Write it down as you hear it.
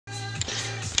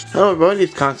Hello everybody,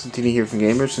 it's Constantine here from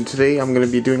Gamers, and today I'm going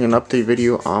to be doing an update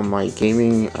video on my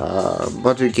gaming,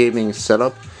 budget gaming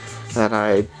setup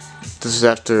that this is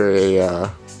after I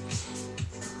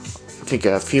think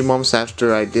a few months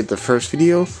after I did the first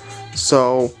video.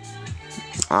 So,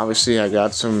 obviously I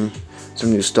got some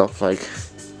new stuff like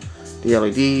the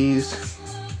LEDs,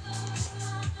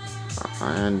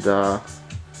 and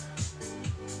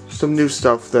some new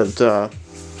stuff that,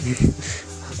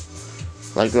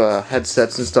 like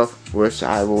headsets and stuff, which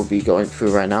I will be going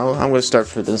through right now. I'm going to start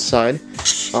from this side.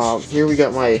 Here we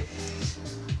got my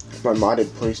modded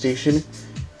PlayStation,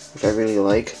 which I really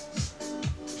like.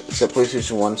 It's a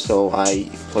PlayStation 1, so I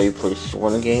play PlayStation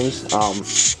 1 games.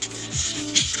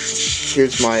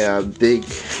 Here's my big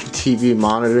TV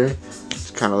monitor.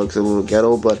 It kind of looks a little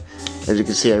ghetto, but as you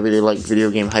can see, I really like Video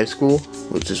Game High School,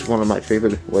 which is one of my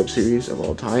favorite web series of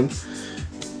all time.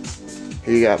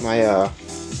 Here you got my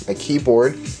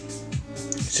keyboard.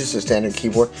 It's just a standard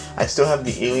keyboard. I still have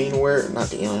the Alienware,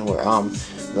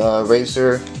 the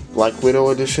Razer Black Widow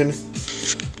edition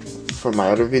from my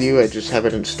other video. I just have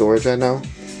it in storage right now.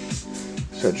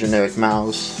 So generic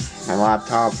mouse, my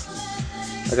laptop.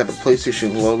 I got the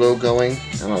PlayStation logo going.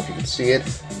 I don't know if you can see it.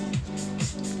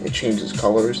 It changes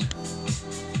colors.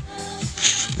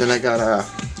 Then I got a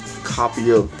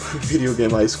copy of Video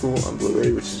Game High School on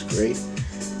Blu-ray, which is great.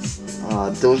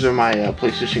 Those are my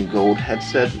PlayStation Gold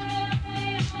headset,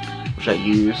 which I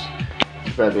use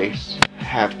if I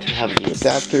have to have the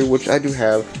adapter, which I do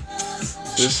have.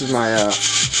 So this is my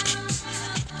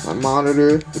my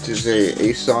monitor, which is a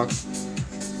ASOC.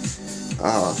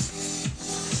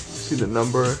 See the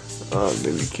number?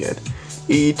 Maybe you can't.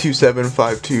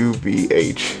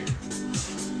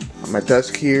 E2752VH. On my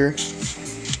desk here,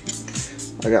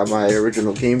 I got my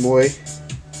original Game Boy.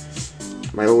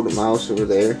 My old mouse over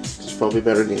there. It's probably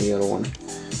better than the other one.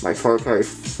 My Far Cry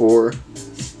 4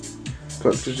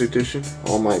 Collector's Edition.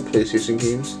 All my PlayStation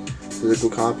games. Physical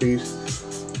copies.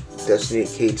 Destiny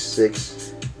Cage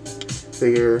 6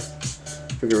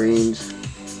 figurines.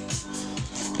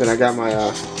 Then I got my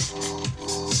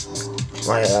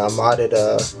modded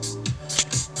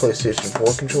PlayStation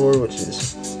 4 controller, which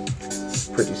is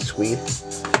pretty sweet.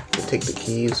 You take the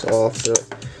keys off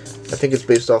I think it's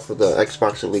based off of the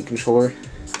Xbox Elite controller.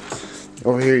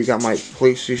 Over here you got my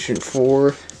PlayStation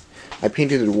 4. I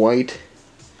painted it white.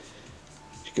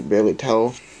 You can barely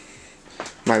tell.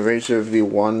 My Razer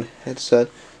V1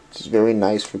 headset, which is very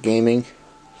nice for gaming.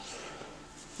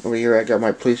 Over here I got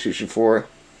my PlayStation 4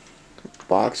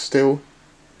 box still.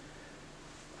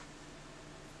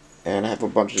 And I have a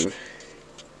bunch of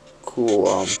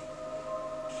cool,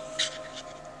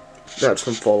 that's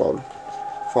from Fallout.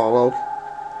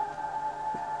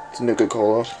 It's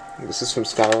Nuka-Cola. This is from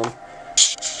Skyrim.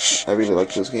 I really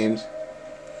like those games.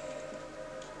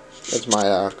 That's my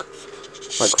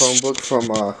my Chromebook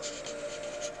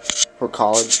for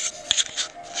college.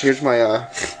 Here's my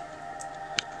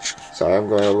sorry, I'm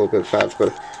going a little bit fast,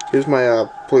 but here's my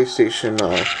PlayStation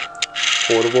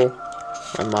Portable,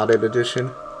 my modded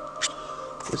edition.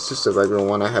 It's just a regular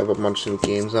one. I have a bunch of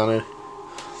games on it.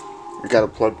 I got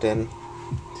it plugged in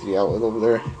to the outlet over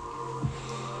there.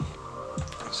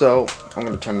 So I'm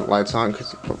gonna turn the lights on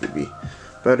because it'll probably be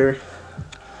better.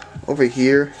 Over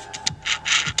here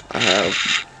I have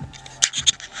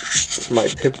my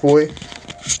Pip-Boy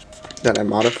that I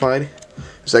modified.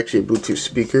 It's actually a Bluetooth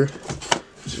speaker,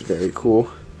 which is very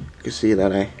cool. You can see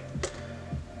that I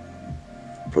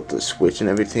put the switch and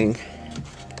everything.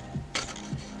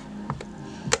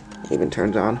 It even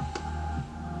turns on.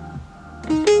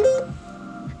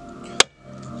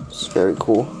 It's very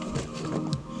cool.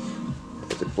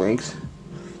 It blinks.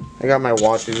 I got my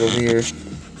watches over here.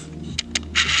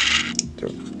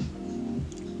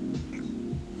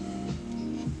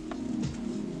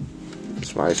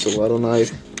 It's my stiletto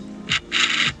knife.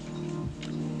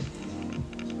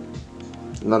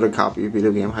 Another copy of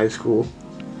Video Game High School.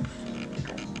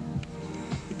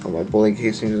 All my bullet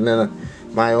casings, and then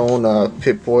my own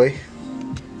Pip-Boy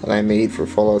that I made for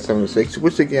Fallout 76,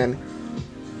 which again,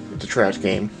 it's a trash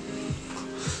game,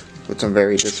 which I'm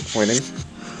very disappointed.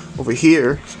 Over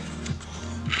here,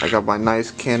 I got my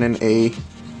nice Canon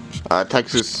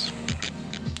Texas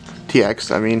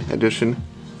TX, edition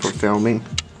for filming.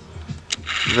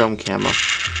 Film camera.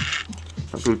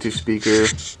 A Bluetooth speaker.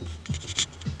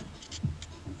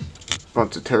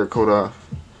 Bunch of terracotta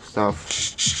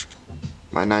stuff.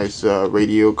 My nice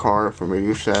radio car from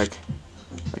Radio Shack.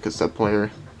 A cassette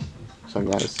player.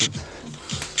 Sunglasses.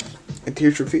 And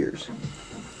Tears for Fears.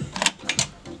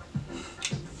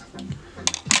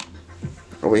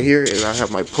 Over here I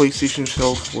have my PlayStation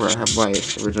shelf where I have my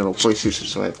original PlayStation,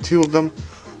 so I have two of them.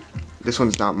 This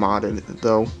one's not modded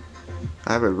though.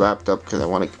 I have it wrapped up because I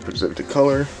want to preserve the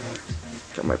color.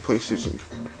 Got my PlayStation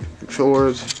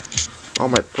controllers, all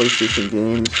my PlayStation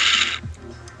games.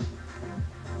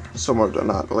 Some of them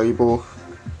are not labeled.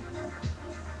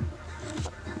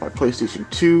 My PlayStation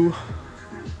 2,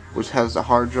 which has the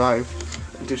hard drive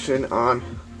edition on.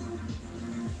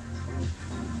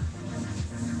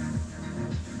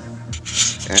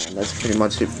 And that's pretty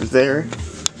much it for there.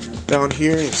 Down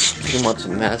here is pretty much a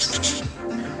mess.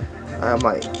 I have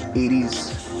my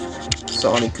 80s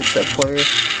Sony cassette player.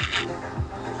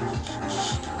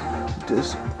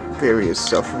 Just various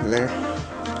stuff over there.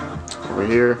 Over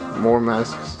here, more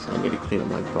masks. I need to clean up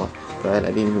my bed. I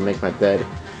didn't even make my bed.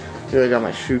 Here I got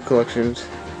my shoe collections.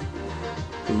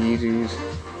 The Yeezys.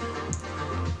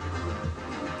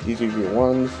 Yeezy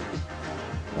V1s.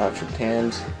 Natural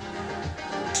Tans.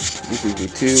 Yeezy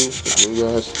V2. The blue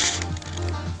guys.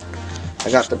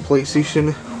 I got the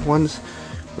PlayStation ones.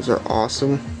 Those are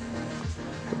awesome.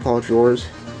 The Paul George.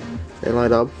 They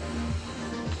light up.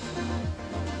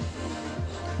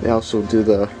 They also do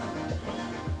the,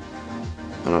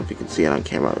 I don't know if you can see it on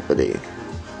camera, but they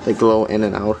glow in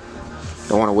and out.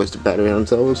 Don't want to waste the battery on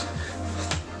those.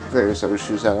 Various other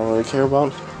shoes I don't really care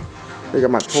about. They got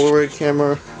my Polaroid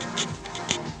camera,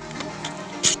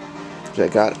 which I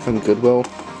got from Goodwill.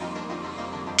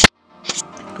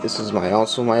 This is my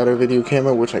other video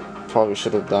camera, which I probably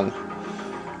should have done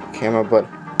camera, but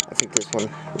I think this one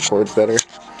records better.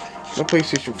 My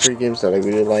PlayStation 3 games that I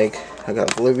really like. I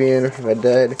got Oblivion, Red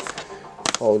Dead,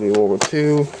 Call of Duty World War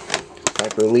II,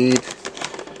 Hyper Elite,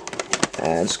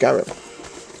 and Skyrim.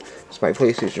 It's my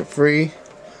PlayStation 3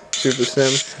 Super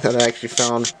Sim that I actually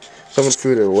found. Someone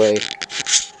threw it away,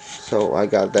 so I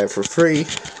got that for free.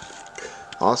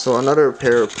 Also, another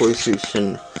pair of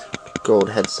PlayStation Gold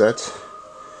headsets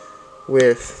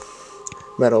with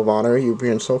Medal of Honor,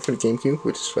 European Soul for the GameCube,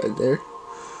 which is right there.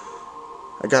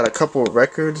 I got a couple of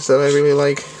records that I really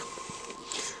like.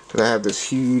 Because I have this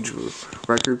huge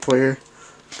record player.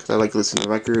 Because I like listening to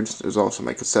records. There's also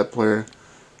my cassette player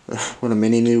with a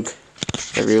mini nuke.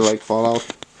 I really like Fallout.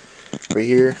 Right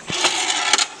here,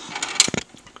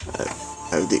 I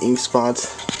have the ink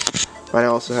spots. But I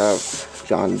also have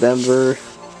John Denver,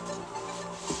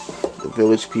 the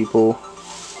Village People,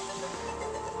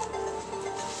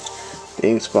 the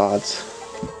ink spots,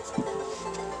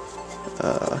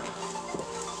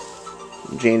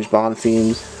 James Bond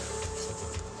themes.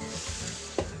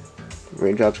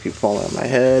 Raindrops keep falling on my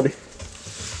head.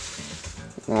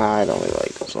 I don't really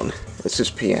like this one. It's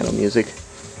just piano music.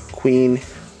 Queen.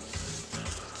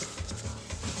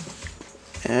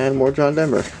 And more John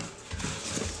Denver.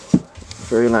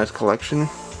 Very nice collection. You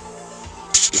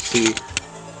see, if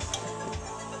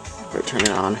I turn it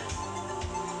on,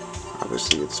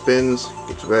 obviously it spins,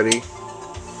 gets ready.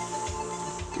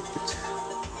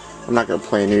 I'm not going to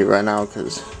play any of it right now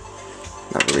because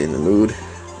I'm not really in the mood.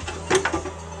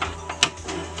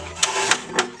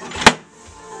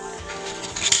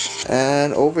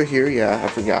 And over here, yeah, I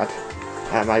forgot. I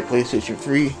have my PlayStation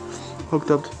 3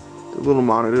 hooked up to the little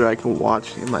monitor I can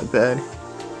watch in my bed.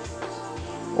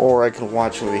 Or I can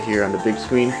watch over here on the big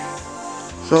screen.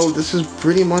 So this is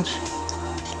pretty much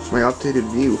my updated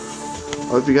view. I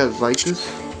hope you guys like this.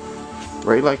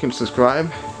 Rate, like, and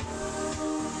subscribe.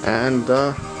 And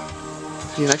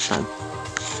see you next time.